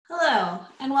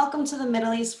and welcome to the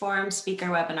Middle East Forum Speaker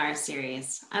Webinar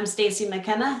Series. I'm Stacy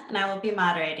McKenna, and I will be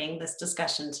moderating this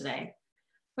discussion today.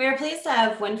 We are pleased to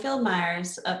have Winfield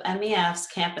Myers of MEF's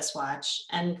Campus Watch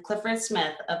and Clifford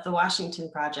Smith of the Washington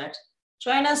Project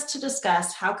join us to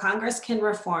discuss how Congress can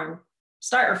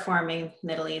start reforming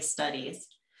Middle East studies.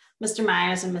 Mr.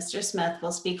 Myers and Mr. Smith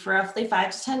will speak for roughly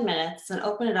 5 to 10 minutes and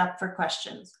open it up for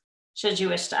questions. Should you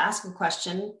wish to ask a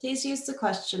question, please use the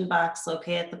question box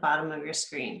located at the bottom of your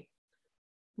screen.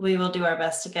 We will do our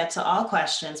best to get to all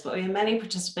questions, but we have many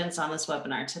participants on this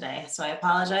webinar today, so I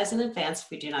apologize in advance if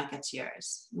we do not get to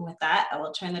yours. And with that, I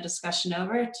will turn the discussion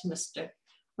over to Mr.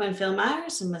 Winfield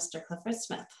Myers and Mr. Clifford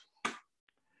Smith.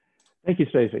 Thank you,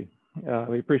 Stacy.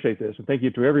 We appreciate this, and thank you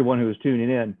to everyone who is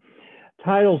tuning in.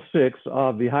 Title VI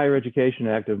of the Higher Education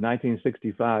Act of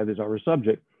 1965 is our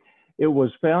subject. It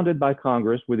was founded by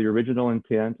Congress with the original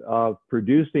intent of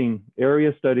producing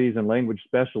area studies and language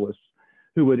specialists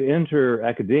who would enter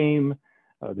academia,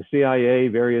 the CIA,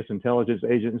 various intelligence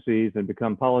agencies, and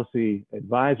become policy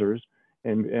advisors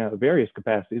in various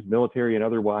capacities, military and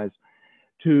otherwise,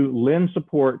 to lend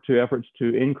support to efforts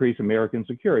to increase American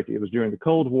security. It was during the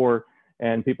Cold War,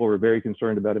 and people were very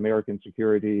concerned about American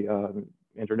security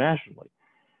internationally.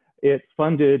 It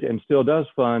funded and still does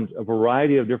fund a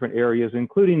variety of different areas,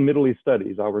 including Middle East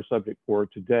studies, our subject for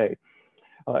today.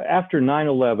 After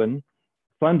 9/11,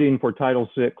 funding for Title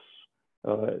VI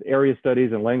area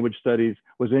studies and language studies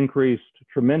was increased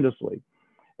tremendously.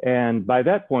 And by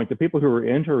that point, the people who were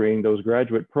entering those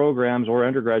graduate programs or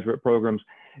undergraduate programs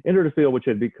entered a field which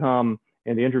had become,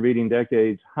 in the intervening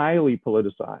decades, highly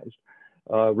politicized,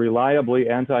 reliably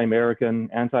anti-American,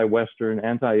 anti-Western,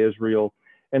 anti-Israel,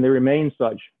 and they remain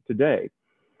such today.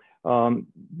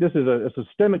 This is a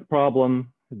systemic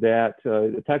problem that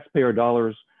the taxpayer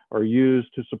dollars are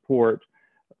used to support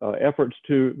efforts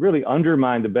to really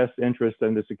undermine the best interest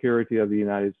and the security of the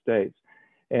United States.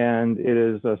 And it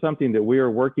is something that we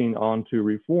are working on to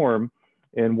reform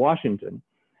in Washington.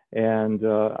 And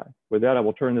with that, I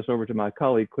will turn this over to my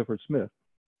colleague, Clifford Smith.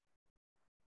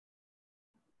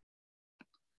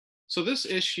 So this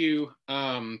issue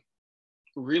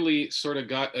really sort of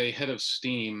got a head of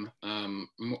steam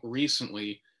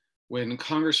recently when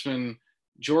Congressman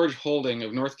George Holding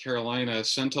of North Carolina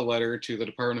sent a letter to the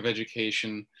Department of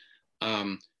Education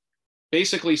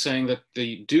basically saying that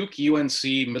the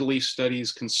Duke-UNC Middle East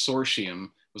Studies Consortium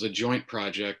was a joint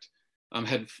project,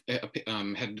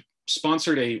 had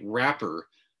sponsored a rapper,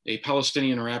 a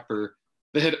Palestinian rapper,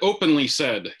 that had openly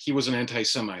said he was an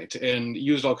anti-Semite and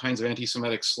used all kinds of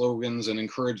anti-Semitic slogans and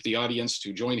encouraged the audience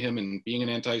to join him in being an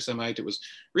anti-Semite. It was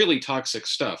really toxic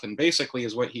stuff. And basically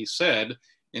is what he said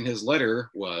in his letter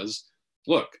was,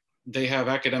 look, they have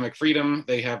academic freedom,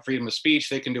 they have freedom of speech,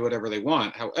 they can do whatever they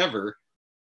want. However,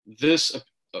 this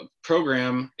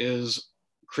program is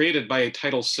created by a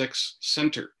Title VI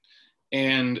center,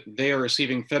 and they are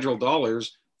receiving federal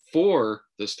dollars for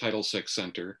this Title VI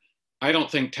center. I don't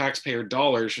think taxpayer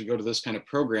dollars should go to this kind of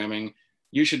programming.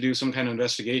 You should do some kind of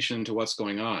investigation into what's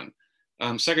going on.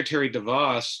 Secretary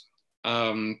DeVos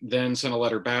then sent a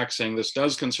letter back saying, this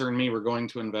does concern me, we're going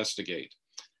to investigate.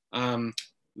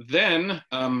 Then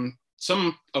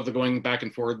some of the going back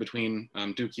and forth between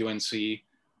Duke-UNC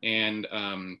and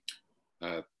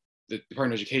the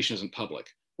Department of Education isn't public.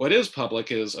 What is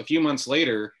public is a few months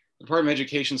later, the Department of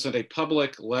Education sent a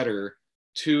public letter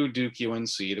to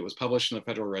Duke-UNC that was published in the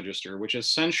Federal Register, which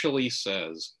essentially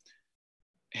says,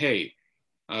 hey,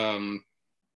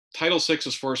 Title VI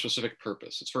is for a specific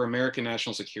purpose. It's for American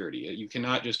national security. You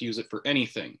cannot just use it for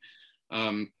anything.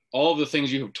 All of the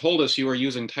things you have told us you are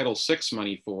using Title VI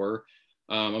money for,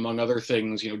 among other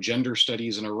things, gender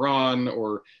studies in Iran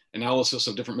or analysis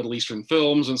of different Middle Eastern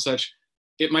films and such,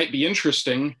 it might be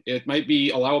interesting. It might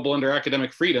be allowable under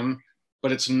academic freedom,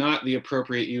 but it's not the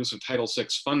appropriate use of Title VI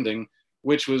funding,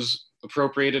 which was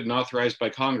appropriated and authorized by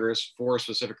Congress for a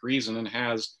specific reason and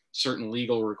has certain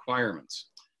legal requirements.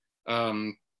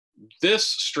 This,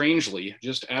 strangely,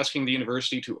 just asking the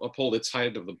university to uphold its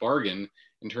side of the bargain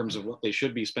in terms of what they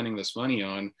should be spending this money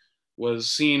on,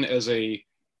 was seen as a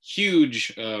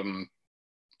huge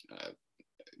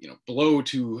blow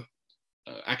to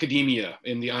academia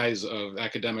in the eyes of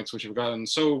academics, which have gotten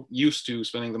so used to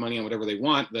spending the money on whatever they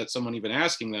want that someone even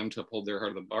asking them to uphold their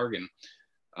heart of the bargain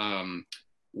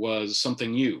was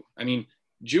something new. I mean,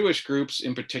 Jewish groups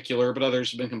in particular, but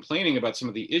others have been complaining about some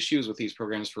of the issues with these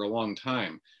programs for a long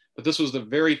time. But this was the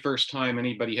very first time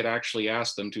anybody had actually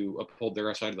asked them to uphold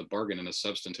their side of the bargain in a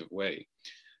substantive way.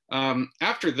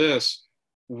 After this,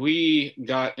 we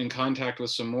got in contact with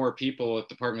some more people at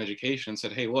the Department of Education and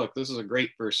said, hey, look, this is a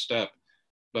great first step,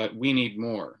 but we need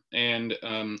more. And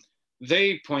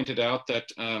they pointed out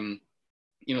that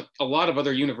a lot of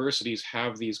other universities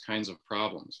have these kinds of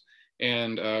problems.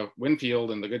 And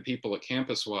Winfield and the good people at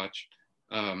Campus Watch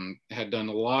had done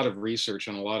a lot of research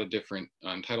on a lot of different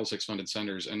Title VI funded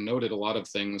centers and noted a lot of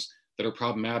things that are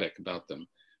problematic about them.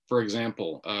 For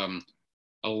example,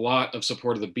 a lot of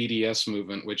support of the BDS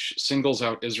movement, which singles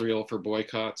out Israel for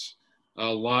boycotts, a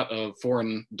lot of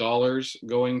foreign dollars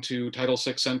going to Title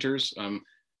VI centers,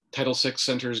 Title VI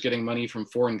centers getting money from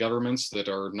foreign governments that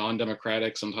are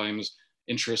non-democratic, sometimes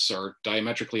interests are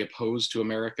diametrically opposed to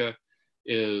America,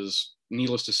 is,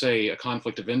 needless to say, a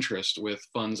conflict of interest with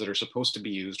funds that are supposed to be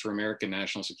used for American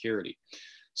national security.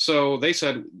 So they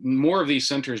said more of these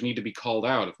centers need to be called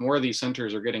out. If more of these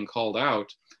centers are getting called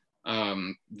out,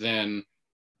 then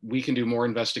we can do more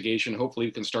investigation. Hopefully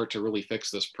we can start to really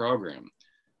fix this program.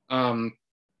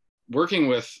 Working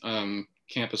with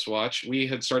Campus Watch, we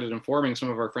had started informing some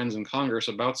of our friends in Congress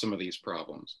about some of these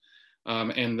problems.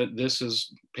 And that this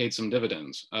has paid some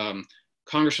dividends.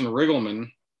 Congressman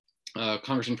Riggleman,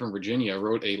 Congressman from Virginia,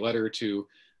 wrote a letter to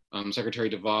Secretary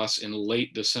DeVos in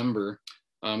late December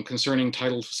concerning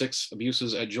Title VI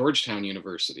abuses at Georgetown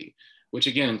University, which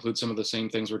again includes some of the same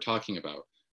things we're talking about.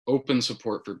 Open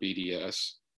support for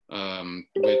BDS,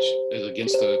 which is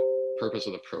against the purpose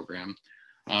of the program.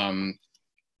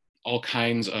 All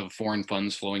kinds of foreign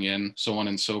funds flowing in, so on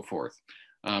and so forth.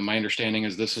 My understanding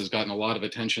is this has gotten a lot of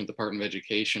attention at the Department of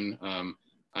Education.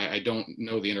 I don't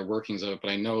know the inner workings of it,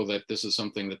 but I know that this is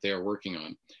something that they are working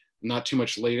on. Not too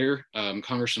much later,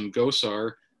 Congressman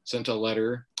Gosar sent a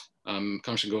letter,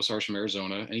 Congressman Gosar from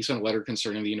Arizona, and he sent a letter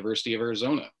concerning the University of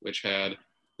Arizona, which had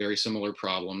very similar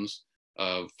problems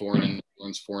of foreign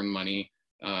influence, foreign money,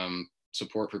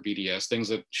 support for BDS, things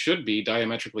that should be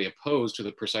diametrically opposed to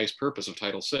the precise purpose of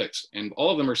Title VI. And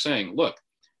all of them are saying, look,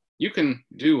 you can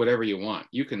do whatever you want.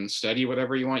 You can study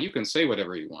whatever you want. You can say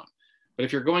whatever you want. But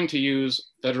if you're going to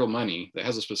use federal money that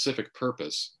has a specific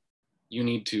purpose, you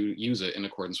need to use it in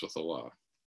accordance with the law.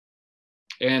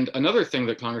 And another thing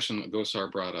that Congressman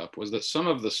Gosar brought up was that some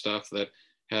of the stuff that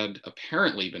had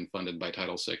apparently been funded by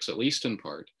Title VI, at least in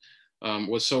part,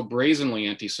 was so brazenly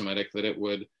anti-Semitic that it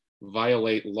would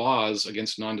violate laws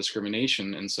against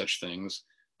non-discrimination and such things.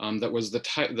 That was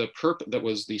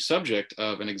the subject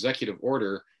of an executive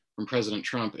order from President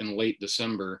Trump in late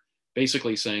December,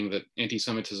 basically saying that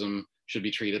anti-Semitism should be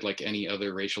treated like any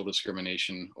other racial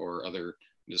discrimination or other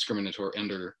discriminatory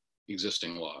under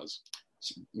existing laws.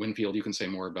 Winfield, you can say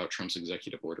more about Trump's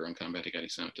executive order on combating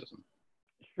anti-Semitism.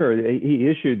 Sure, he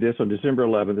issued this on December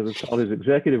 11th. It was called his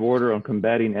Executive Order on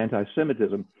Combating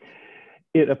Anti-Semitism.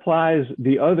 It applies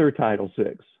the other Title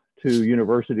VI to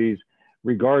universities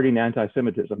regarding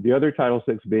anti-Semitism. The other Title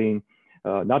VI being,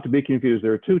 not to be confused,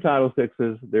 there are two Title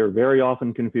VIs. They're very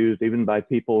often confused even by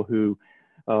people who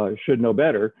should know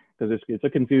better, because it's a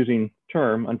confusing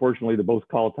term. Unfortunately, they're both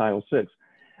called Title VI.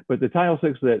 But the Title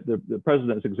VI that the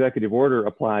President's executive order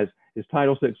applies is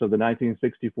Title VI of the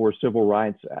 1964 Civil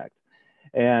Rights Act.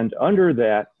 And under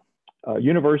that,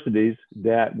 universities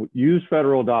that use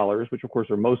federal dollars, which of course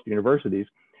are most universities,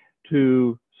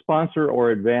 to sponsor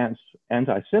or advance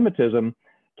anti-Semitism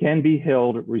can be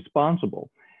held responsible.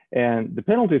 And the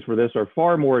penalties for this are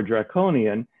far more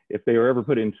draconian, if they are ever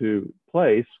put into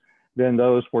place, than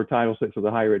those for Title VI of the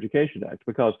Higher Education Act.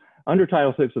 Because under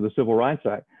Title VI of the Civil Rights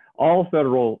Act, all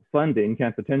federal funding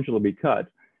can potentially be cut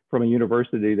from a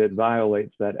university that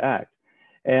violates that act.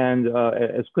 And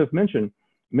as Cliff mentioned,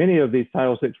 many of these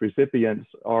Title VI recipients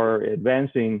are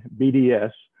advancing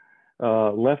BDS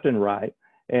left and right.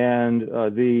 And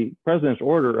the President's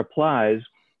order applies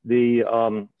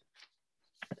the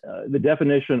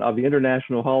definition of the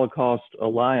International Holocaust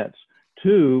Alliance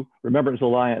to, Remembrance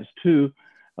Alliance to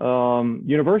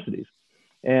universities.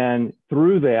 And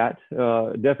through that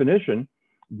definition,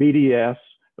 BDS,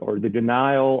 or the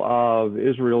denial of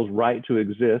Israel's right to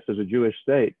exist as a Jewish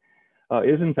state,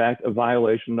 is in fact a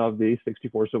violation of the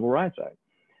 64 Civil Rights Act.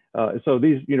 So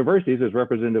these universities, as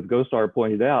Representative Gosar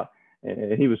pointed out,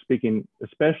 and he was speaking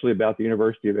especially about the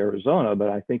University of Arizona, but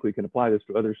I think we can apply this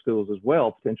to other schools as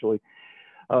well, potentially,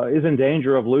 is in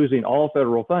danger of losing all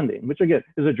federal funding, which again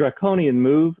is a draconian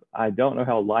move. I don't know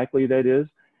how likely that is,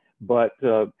 but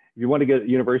if you want to get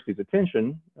universities'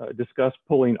 attention, discuss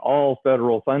pulling all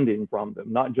federal funding from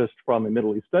them, not just from a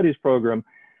Middle East Studies program,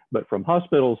 but from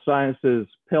hospitals, sciences,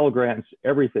 Pell Grants,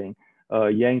 everything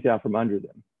yanked out from under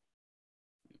them.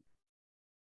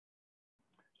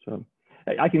 So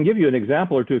I can give you an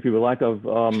example or two, if you would like, of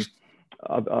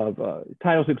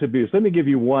Title VI abuse. Let me give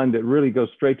you one that really goes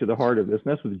straight to the heart of this,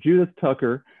 and that's with Judith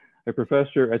Tucker, a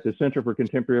professor at the Center for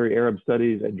Contemporary Arab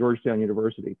Studies at Georgetown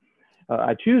University.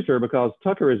 I choose her because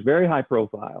Tucker is very high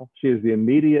profile. She is the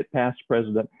immediate past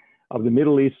president of the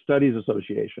Middle East Studies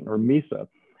Association, or MISA.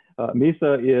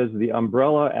 MISA is the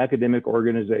umbrella academic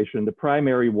organization, the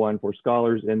primary one for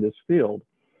scholars in this field.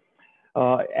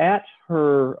 At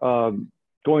her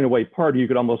going away party, you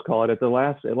could almost call it, at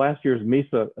last year's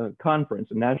MISA conference,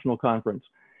 a national conference,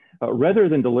 rather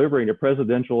than delivering a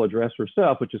presidential address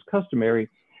herself, which is customary,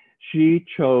 she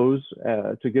chose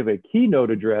to give a keynote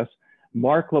address,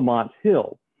 Mark Lamont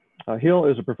Hill. Hill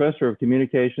is a professor of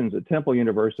communications at Temple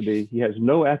University. He has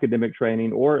no academic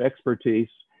training or expertise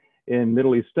in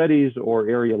Middle East studies or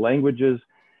area languages.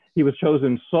 He was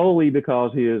chosen solely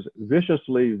because he is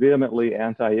viciously, vehemently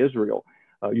anti-Israel.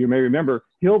 You may remember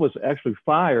Hill was actually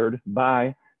fired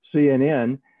by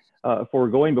CNN for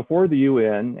going before the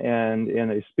UN and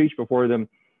in a speech before them,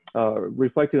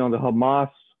 reflecting on the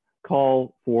Hamas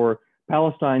call for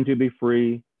Palestine to be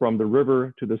free from the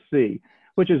river to the sea,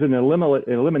 which is an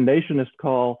eliminationist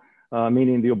call,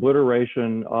 meaning the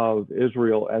obliteration of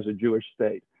Israel as a Jewish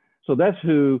state. So that's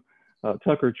who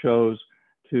Tucker chose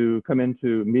to come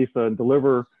into MISA and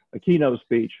deliver a keynote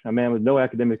speech, a man with no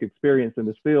academic experience in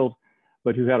this field,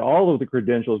 but who had all of the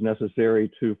credentials necessary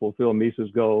to fulfill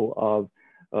MISA's goal of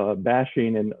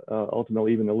bashing and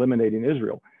ultimately even eliminating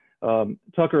Israel.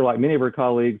 Tucker, like many of her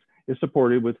colleagues, is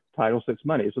supported with Title VI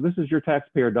money. So this is your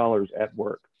taxpayer dollars at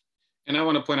work. And I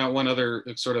want to point out one other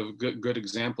sort of good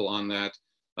example on that.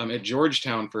 At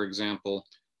Georgetown, for example,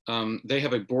 they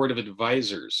have a board of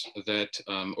advisors that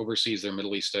oversees their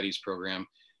Middle East Studies program,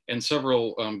 and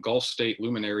several Gulf state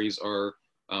luminaries are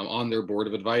on their board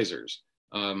of advisors.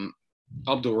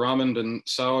 Abdul Rahman bin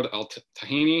Saud Al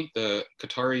Tahini, the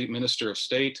Qatari Minister of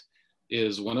State,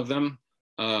 is one of them.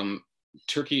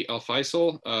 Turki Al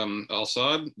Faisal Al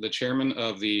Saud, the chairman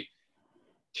of the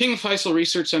King Faisal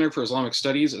Research Center for Islamic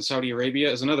Studies in Saudi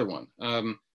Arabia, is another one.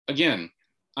 Again,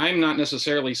 I'm not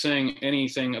necessarily saying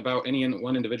anything about any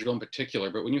one individual in particular,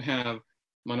 but when you have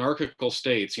monarchical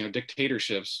states,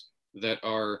 dictatorships that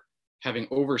are having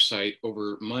oversight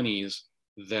over monies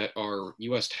that are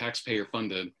US taxpayer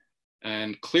funded,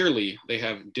 and clearly they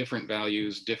have different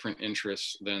values, different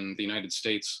interests than the United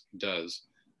States does,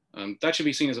 that should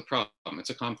be seen as a problem. It's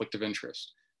a conflict of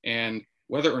interest. And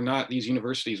whether or not these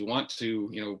universities want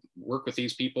to, work with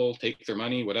these people, take their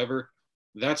money, whatever,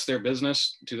 that's their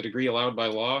business to the degree allowed by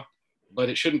law, but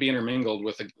it shouldn't be intermingled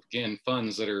with, again,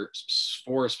 funds that are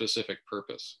for a specific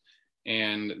purpose.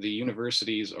 And the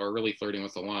universities are really flirting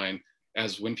with the line,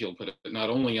 as Winfield put it, not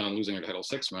only on losing their Title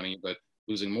VI money, but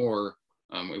losing more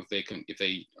if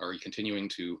they are continuing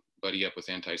to buddy up with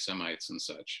anti-Semites and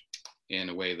such in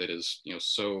a way that is,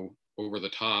 so over the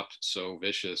top, so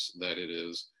vicious that it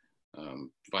is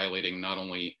violating not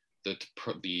only the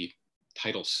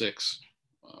Title VI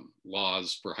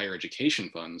laws for higher education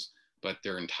funds, but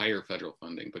their entire federal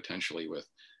funding, potentially with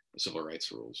the civil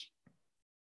rights rules.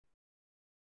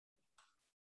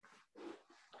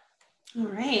 All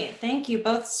right, thank you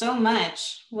both so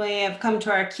much. We have come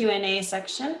to our Q&A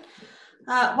section.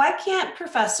 Why can't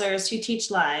professors who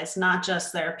teach lies, not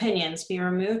just their opinions, be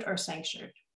removed or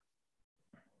censured?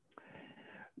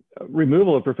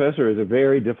 Removal of professor is a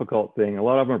very difficult thing. A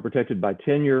lot of them are protected by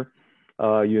tenure.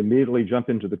 You immediately jump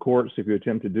into the courts if you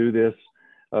attempt to do this.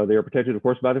 They are protected, of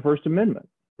course, by the First Amendment.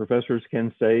 Professors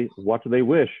can say what they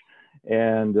wish.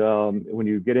 And when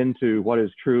you get into what is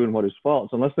true and what is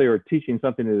false, unless they are teaching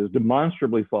something that is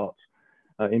demonstrably false,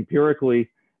 empirically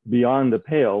beyond the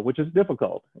pale, which is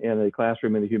difficult in a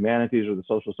classroom in the humanities or the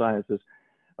social sciences,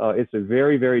 it's a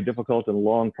very, very difficult and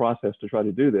long process to try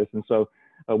to do this. And so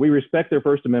we respect their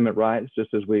First Amendment rights,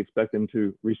 just as we expect them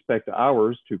to respect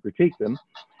ours to critique them.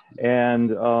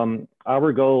 And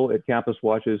our goal at Campus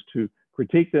Watch is to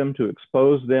critique them, to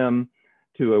expose them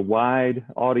to a wide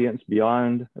audience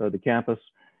beyond the campus.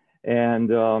 And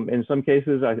in some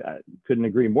cases, I couldn't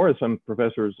agree more. Some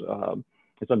professors,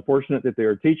 it's unfortunate that they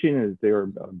are teaching and that they are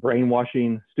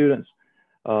brainwashing students,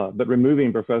 but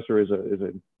removing professor is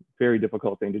a very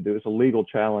difficult thing to do. It's a legal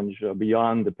challenge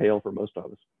beyond the pale for most of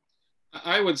us.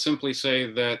 I would simply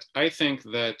say that I think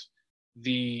that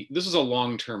this is a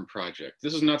long-term project.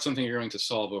 This is not something you're going to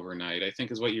solve overnight. I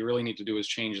think is what you really need to do is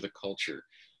change the culture.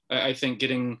 I think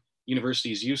getting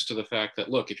universities used to the fact that,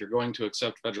 look, if you're going to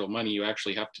accept federal money, you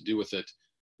actually have to do with it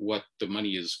what the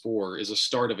money is for, is a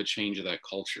start of a change of that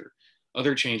culture.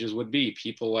 Other changes would be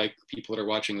people that are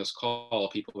watching this call,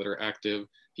 people that are active,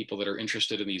 people that are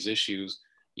interested in these issues,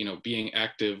 being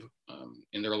active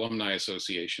in their alumni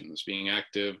associations, being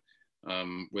active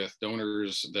with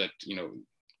donors that,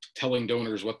 telling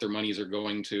donors what their monies are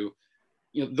going to.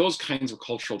 Those kinds of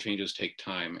cultural changes take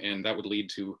time, and that would lead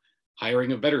to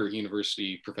hiring of better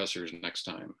university professors next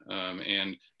time,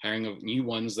 and hiring of new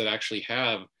ones that actually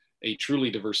have a truly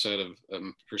diverse set of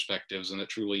perspectives and that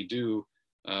truly do,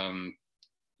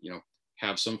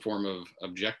 have some form of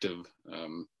objective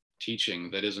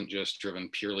teaching that isn't just driven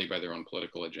purely by their own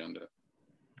political agenda.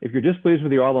 If you're displeased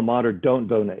with your alma mater, don't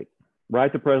donate.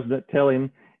 Write the president, tell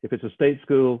him if it's a state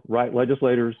school, write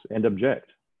legislators and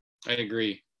object. I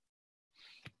agree.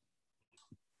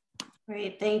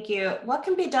 Great, thank you. What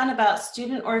can be done about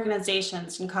student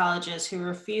organizations in colleges who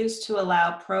refuse to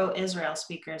allow pro-Israel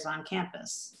speakers on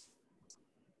campus?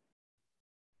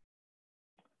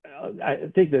 I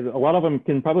think that a lot of them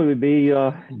can probably be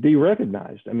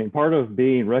de-recognized. I mean, part of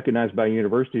being recognized by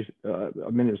university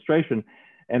administration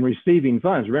and receiving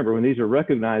funds, remember, when these are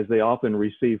recognized, they often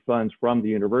receive funds from the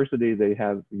university. They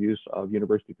have use of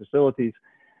university facilities.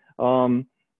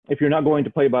 If you're not going to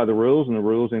play by the rules, and the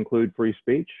rules include free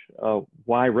speech,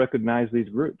 why recognize these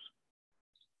groups?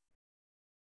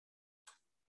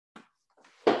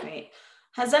 Great.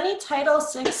 Has any Title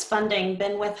VI funding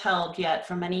been withheld yet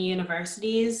from any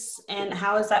universities, and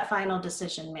how is that final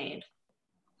decision made?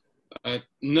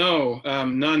 No,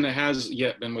 none has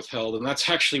yet been withheld, and that's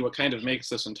actually what kind of makes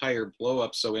this entire blow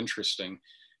up so interesting,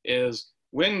 is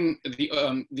when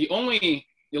the only,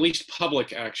 at least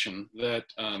public action that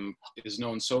is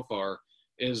known so far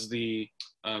is the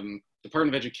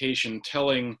Department of Education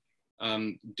telling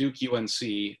Duke UNC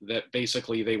that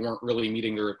basically they weren't really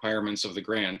meeting the requirements of the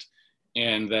grant,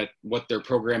 and that what their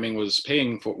programming was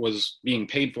being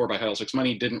paid for by Title VI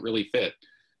money didn't really fit.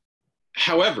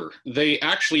 However, they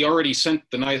actually already sent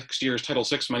the next year's Title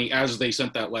VI money as they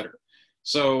sent that letter.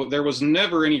 So there was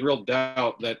never any real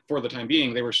doubt that for the time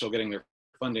being, they were still getting their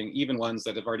funding, even ones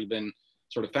that have already been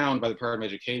sort of found by the Department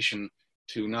of Education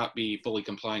to not be fully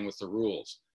complying with the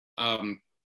rules.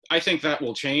 I think that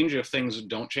will change if things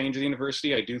don't change at the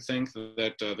university. I do think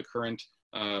that the current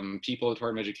people at the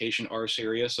Department of Education are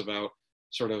serious about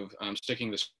sort of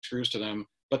sticking the screws to them,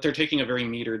 but they're taking a very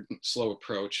metered, slow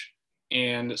approach.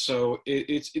 And so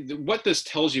what this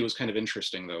tells you is kind of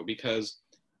interesting, though, because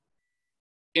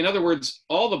in other words,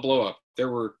 all the blow up,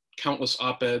 there were countless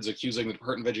op-eds accusing the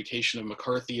Department of Education of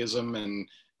McCarthyism and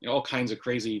all kinds of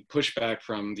crazy pushback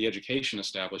from the education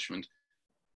establishment.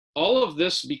 All of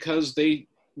this because they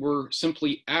were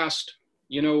simply asked,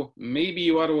 maybe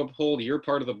you ought to uphold your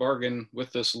part of the bargain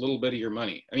with this little bit of your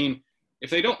money. I mean, if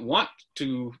they don't want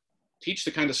to teach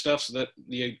the kind of stuff that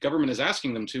the government is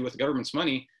asking them to with the government's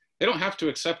money, they don't have to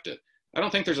accept it. I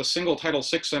don't think there's a single Title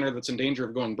VI center that's in danger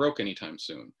of going broke anytime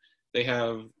soon. They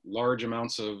have large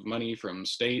amounts of money from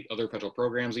state, other federal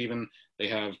programs even. They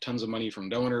have tons of money from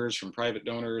donors, from private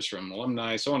donors, from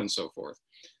alumni, so on and so forth.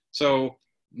 So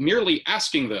merely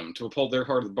asking them to uphold their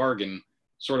part of the bargain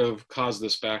sort of caused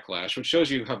this backlash, which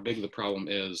shows you how big the problem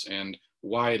is and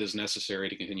why it is necessary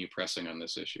to continue pressing on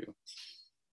this issue.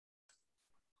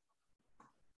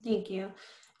 Thank you.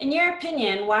 In your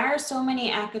opinion, why are so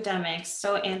many academics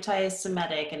so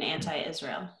anti-Semitic and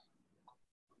anti-Israel?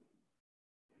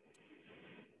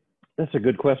 That's a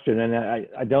good question, and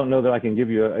I don't know that I can give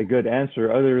you a good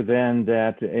answer other than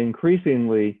that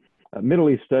increasingly Middle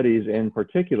East studies in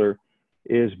particular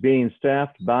is being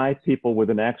staffed by people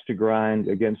with an axe to grind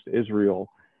against Israel.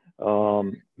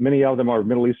 Many of them are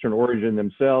Middle Eastern origin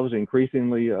themselves.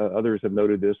 Increasingly, others have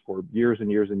noted this for years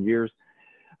and years and years.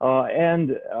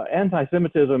 And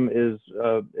anti-Semitism is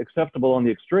acceptable on the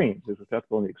extremes. It's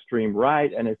acceptable on the extreme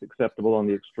right, and it's acceptable on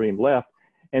the extreme left.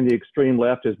 And the extreme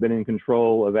left has been in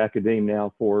control of academia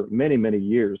now for many, many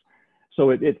years. So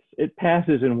it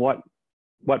passes in what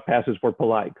passes for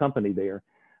polite company there,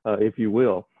 if you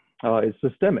will. It's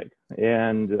systemic,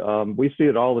 and we see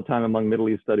it all the time among Middle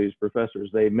East studies professors.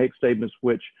 They make statements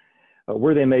which,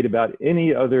 were they made about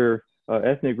any other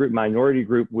ethnic group, minority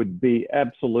group, would be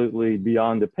absolutely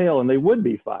beyond the pale, and they would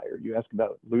be fired. You ask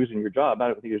about losing your job. I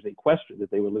don't think there's any question that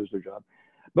they would lose their job.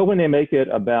 But when they make it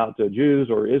about Jews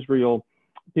or Israel,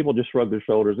 people just shrug their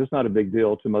shoulders. It's not a big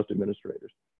deal to most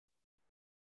administrators.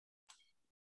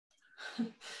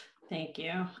 Thank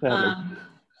you.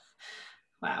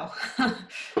 Wow,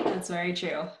 that's very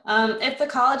true. If the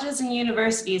colleges and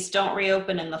universities don't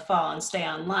reopen in the fall and stay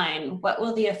online, what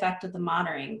will the effect of the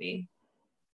monitoring be?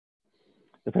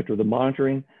 The effect of the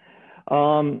monitoring?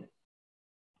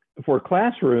 For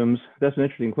classrooms, that's an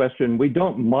interesting question. We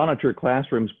don't monitor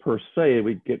classrooms per se.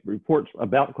 We get reports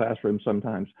about classrooms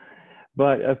sometimes.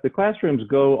 But if the classrooms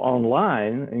go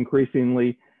online,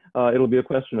 increasingly, it'll be a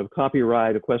question of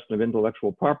copyright, a question of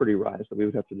intellectual property rights that we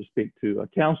would have to speak to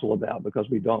counsel about, because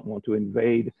we don't want to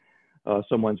invade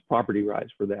someone's property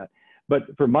rights for that.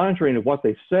 But for monitoring of what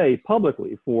they say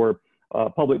publicly, for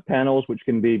public panels, which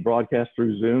can be broadcast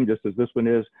through Zoom, just as this one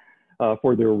is.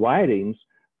 For their writings,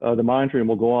 the monitoring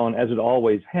will go on as it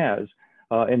always has.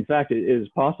 In fact, it is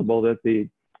possible that the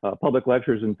public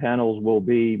lectures and panels will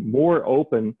be more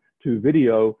open to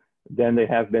video than they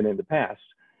have been in the past.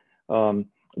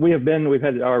 We've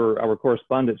had our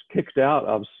correspondents kicked out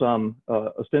of some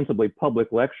ostensibly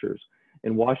public lectures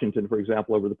in Washington, for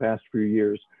example, over the past few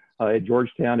years, at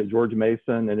Georgetown, at George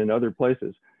Mason, and in other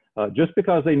places, just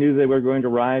because they knew they were going to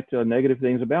write negative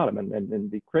things about them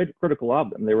and be critical of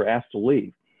them. They were asked to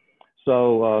leave.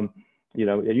 So, you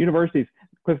know, at universities,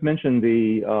 Cliff mentioned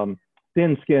the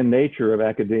thin-skinned nature of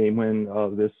academe when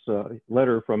this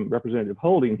letter from Representative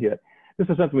Holding hit. This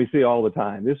is something we see all the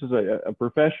time. This is a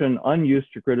profession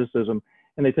unused to criticism,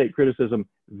 and they take criticism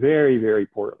very, very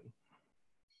poorly.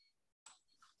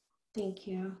 Thank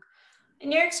you.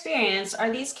 In your experience,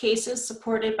 are these cases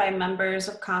supported by members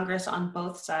of Congress on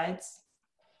both sides?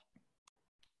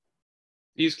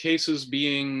 These cases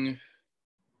being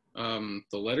the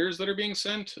letters that are being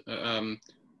sent?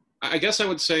 I guess I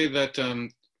would say that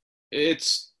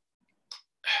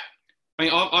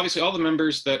obviously all the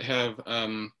members that have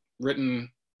written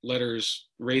letters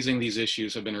raising these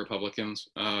issues have been Republicans.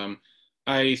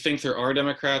 I think there are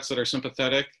Democrats that are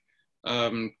sympathetic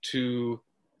to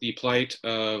the plight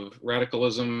of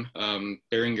radicalism,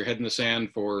 burying your head in the sand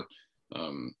for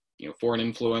foreign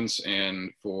influence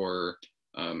and for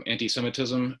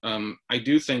anti-Semitism. I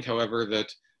do think, however,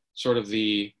 that sort of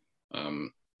the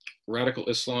radical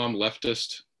Islam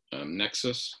leftist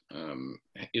nexus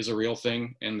is a real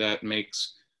thing, and that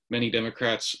makes many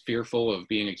Democrats fearful of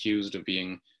being accused of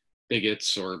being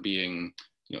bigots or being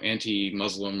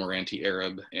anti-Muslim or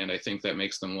anti-Arab, and I think that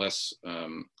makes them less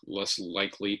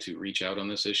likely to reach out on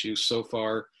this issue. So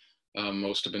far,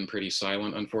 most have been pretty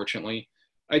silent, unfortunately.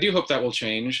 I do hope that will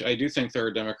change. I do think there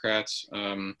are Democrats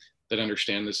that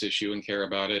understand this issue and care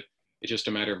about it. It's just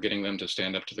a matter of getting them to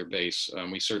stand up to their base.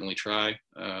 We certainly try.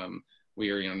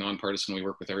 We are nonpartisan. We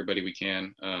work with everybody we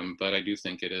can, but I do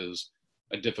think it is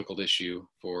a difficult issue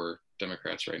for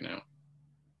Democrats right now.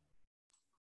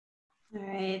 All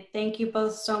right, thank you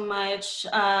both so much.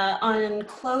 On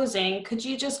closing, could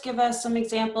you just give us some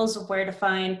examples of where to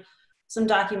find some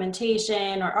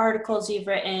documentation or articles you've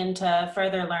written to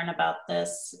further learn about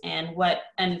this, and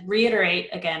reiterate,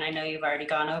 again, I know you've already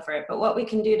gone over it, but what we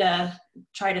can do to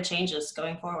try to change this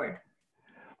going forward?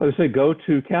 I would say go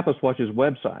to Campus Watch's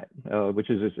website, which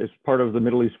is it's part of the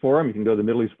Middle East Forum. You can go to the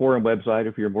Middle East Forum website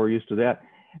if you're more used to that.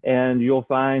 And you'll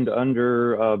find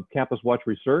under Campus Watch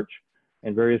Research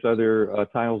and various other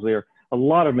titles there, a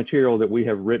lot of material that we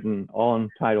have written on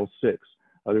Title VI.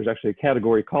 There's actually a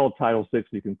category called Title VI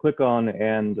you can click on,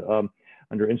 and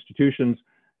under institutions,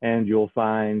 and you'll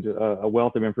find a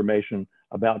wealth of information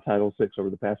about Title VI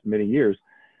over the past many years.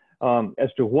 As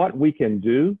to what we can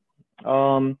do,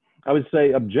 I would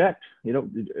say object.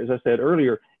 As I said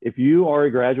earlier, if you are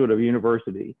a graduate of a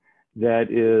university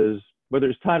that is, whether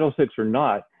it's Title VI or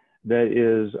not, that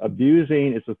is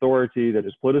abusing its authority, that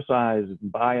is politicized,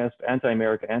 biased,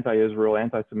 anti-America, anti-Israel,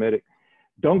 anti-Semitic,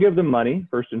 don't give them money,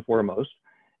 first and foremost,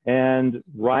 and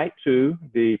write to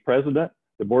the president,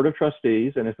 the board of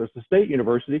trustees, and if it's a state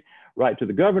university, write to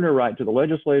the governor, write to the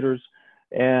legislators,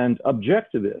 and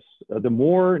object to this. The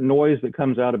more noise that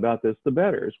comes out about this, the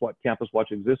better. It's what Campus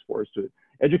Watch exists for, is to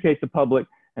educate the public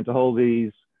and to hold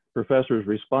these professors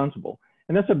responsible.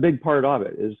 And that's a big part of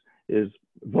it, is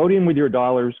voting with your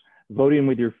dollars, voting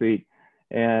with your feet,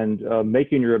 and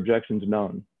making your objections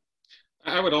known.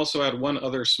 I would also add one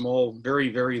other small, very,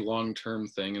 very long-term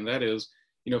thing, and that is,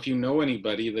 if you know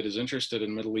anybody that is interested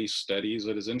in Middle East studies,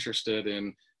 that is interested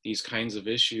in these kinds of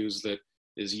issues, that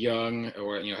is young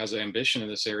or has an ambition in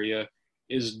this area,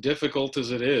 as difficult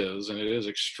as it is, and it is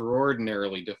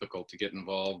extraordinarily difficult to get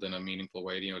involved in a meaningful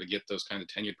way, to get those kind of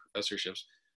tenured professorships.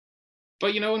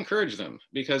 But encourage them,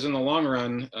 because in the long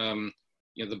run,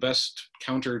 the best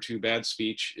counter to bad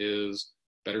speech is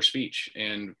better speech,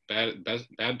 and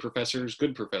bad professors,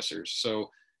 good professors. So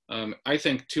I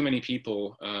think too many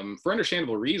people, for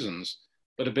understandable reasons,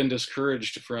 but have been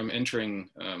discouraged from entering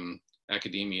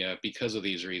academia because of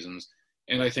these reasons.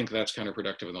 And I think that's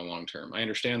counterproductive in the long term. I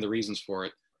understand the reasons for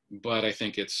it, but I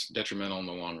think it's detrimental in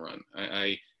the long run.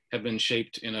 I have been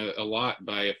shaped in a lot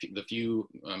by the few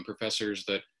professors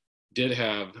that did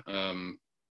have,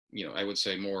 I would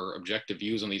say, more objective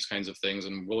views on these kinds of things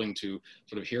and willing to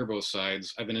sort of hear both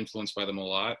sides. I've been influenced by them a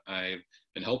lot. I've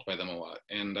been helped by them a lot.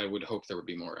 And I would hope there would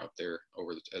be more out there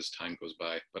as time goes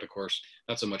by. But of course,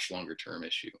 that's a much longer term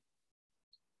issue.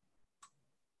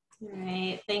 All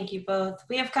right, thank you both.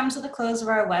 We have come to the close of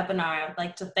our webinar. I'd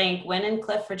like to thank Wynn and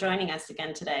Cliff for joining us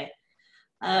again today.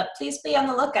 Please be on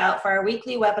the lookout for our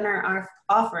weekly webinar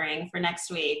offering for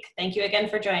next week. Thank you again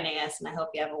for joining us, and I hope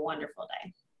you have a wonderful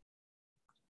day.